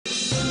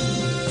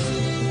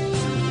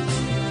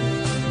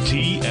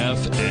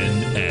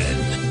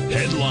TFNN.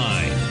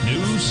 Headline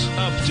News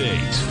Update.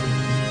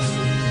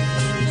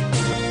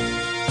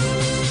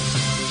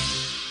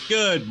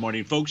 Good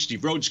morning, folks.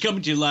 Steve Rhodes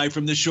coming to you live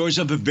from the shores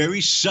of a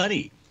very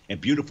sunny and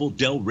beautiful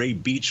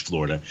Delray Beach,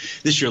 Florida.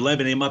 This is your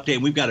 11 a.m. update,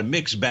 and we've got a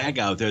mixed bag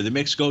out there. The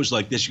mix goes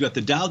like this. You got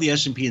the Dow, the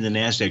S&P, and the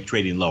NASDAQ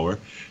trading lower.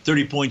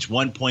 30 points,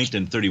 1 point,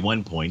 and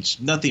 31 points.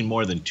 Nothing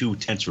more than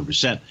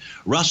 0.2%.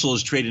 Russell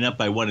is trading up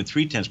by 1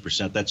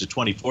 3/10%. That's a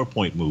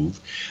 24-point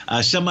move.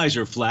 Semis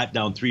are flat,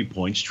 down 3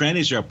 points.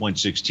 Trannies are up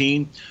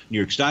 116. New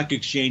York Stock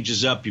Exchange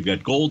is up. You've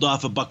got gold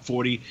off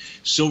 $1.40.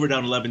 Silver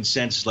down 11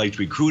 cents. Light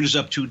sweet crude is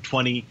up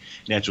 2.20.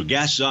 Natural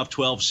gas is off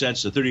 12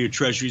 cents. The 30-year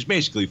Treasury is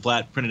basically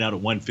flat, printed out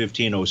at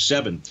 115.07.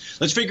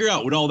 Let's figure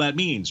out what all that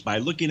means by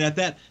looking at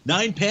that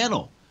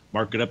 9-panel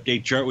market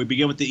update chart. We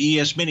begin with the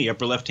ES Mini,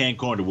 upper left-hand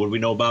corner. What do we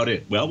know about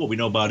it? Well, what we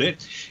know about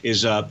it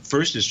is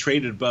first is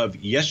traded above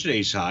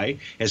yesterday's high,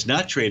 has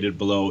not traded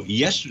below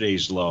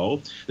yesterday's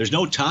low. There's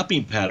no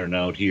topping pattern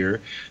out here.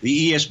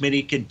 The ES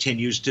Mini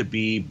continues to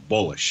be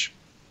bullish.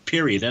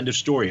 Period. End of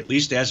story, at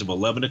least as of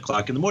 11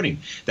 o'clock in the morning.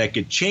 That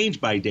could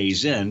change by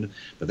day's end,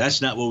 but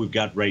that's not what we've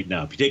got right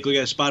now. If you take a look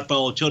at the spot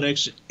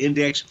volatility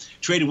index,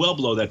 traded well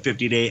below that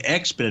 50-day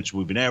exponential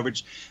moving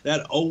average,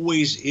 that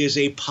always is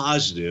a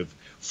positive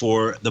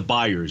for the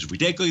buyers. If we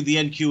take a look at the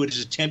NQ, it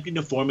is attempting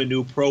to form a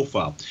new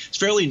profile. It's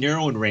fairly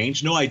narrow in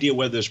range. No idea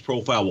whether this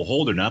profile will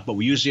hold or not, but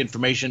we use the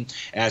information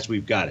as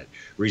we've got it.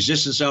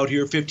 Resistance out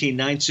here,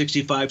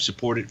 15,965,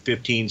 support at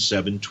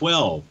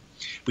 15,712.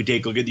 If we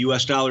take a look at the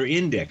U.S. dollar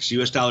index, the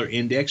U.S. dollar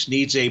index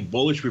needs a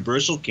bullish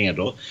reversal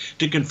candle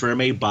to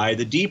confirm a buy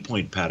the D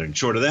point pattern.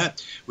 Short of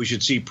that, we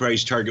should see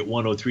price target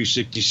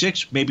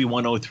 103.66, maybe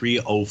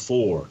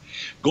 103.04.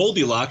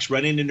 Goldilocks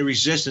running into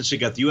resistance. You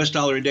got the U.S.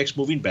 dollar index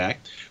moving back.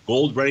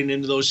 Gold running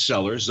into those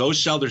sellers.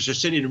 Those sellers are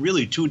sitting in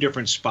really two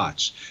different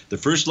spots. The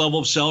first level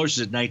of sellers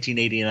is at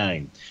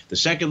 1989. The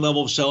second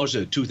level of sellers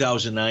is at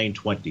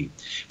 2009.20.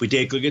 If we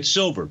take a look at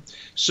silver,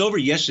 silver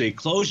yesterday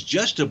closed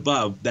just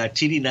above that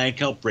TD9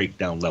 count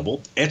breakdown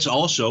level. It's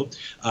also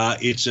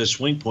it's a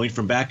swing point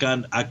from back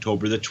on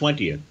October the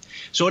 20th.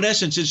 So in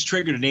essence, it's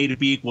triggered an A to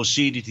B equals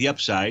C to the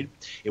upside.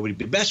 It would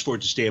be best for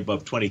it to stay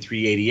above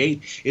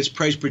 23.88. Its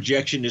price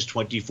projection is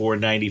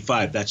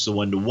 24.95. That's the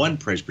one-to-one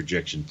price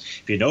projection.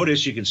 If you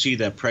notice, you can see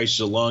that price is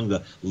along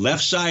the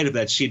left side of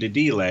that C to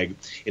D leg.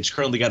 It's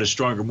currently got a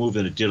stronger move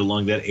than it did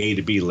along that A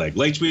to B leg.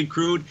 Light sweet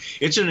crude,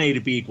 it's an A to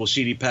B equals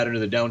CD pattern to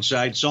the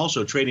downside. It's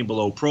also trading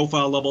below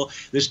profile level.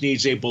 This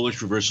needs a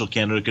bullish reversal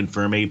candle to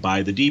confirm a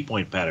buy the D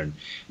point pattern.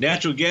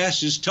 Natural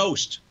gas is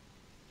toast.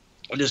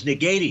 It is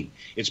negating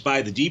its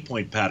buy the D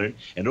point pattern,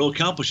 and it'll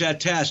accomplish that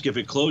task if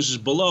it closes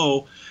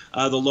below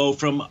the low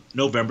from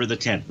November the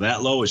 10th.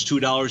 That low is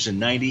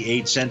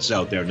 $2.98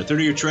 out there. And the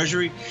 30-year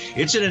Treasury,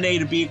 it's in an A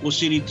to B equals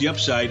C to the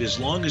upside as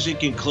long as it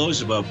can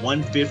close above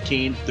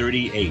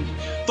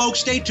 115.38. Folks,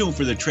 stay tuned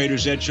for the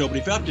Trader's Edge show. But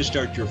if you have to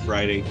start your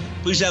Friday,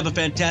 please have a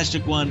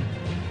fantastic one.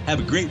 Have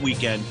a great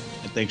weekend,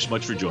 and thanks so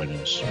much for joining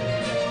us.